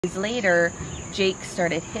Days later, Jake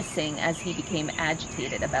started hissing as he became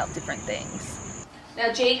agitated about different things.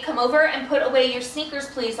 Now, Jake, come over and put away your sneakers,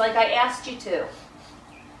 please, like I asked you to.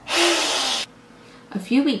 A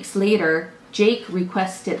few weeks later, Jake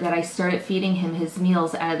requested that I started feeding him his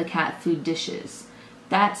meals out of the cat food dishes.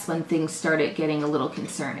 That's when things started getting a little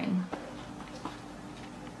concerning.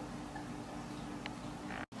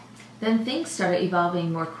 Then things started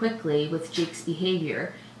evolving more quickly with Jake's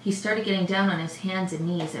behavior. He started getting down on his hands and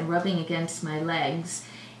knees and rubbing against my legs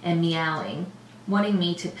and meowing, wanting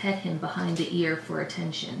me to pet him behind the ear for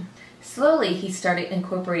attention. Slowly, he started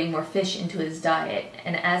incorporating more fish into his diet,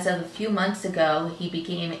 and as of a few months ago, he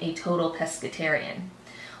became a total pescatarian.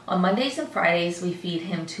 On Mondays and Fridays, we feed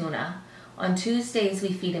him tuna. On Tuesdays,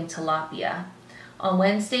 we feed him tilapia. On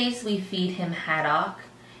Wednesdays, we feed him haddock,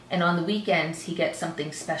 and on the weekends, he gets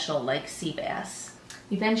something special like sea bass.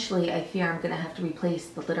 Eventually, I fear I'm going to have to replace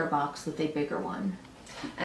the litter box with a bigger one.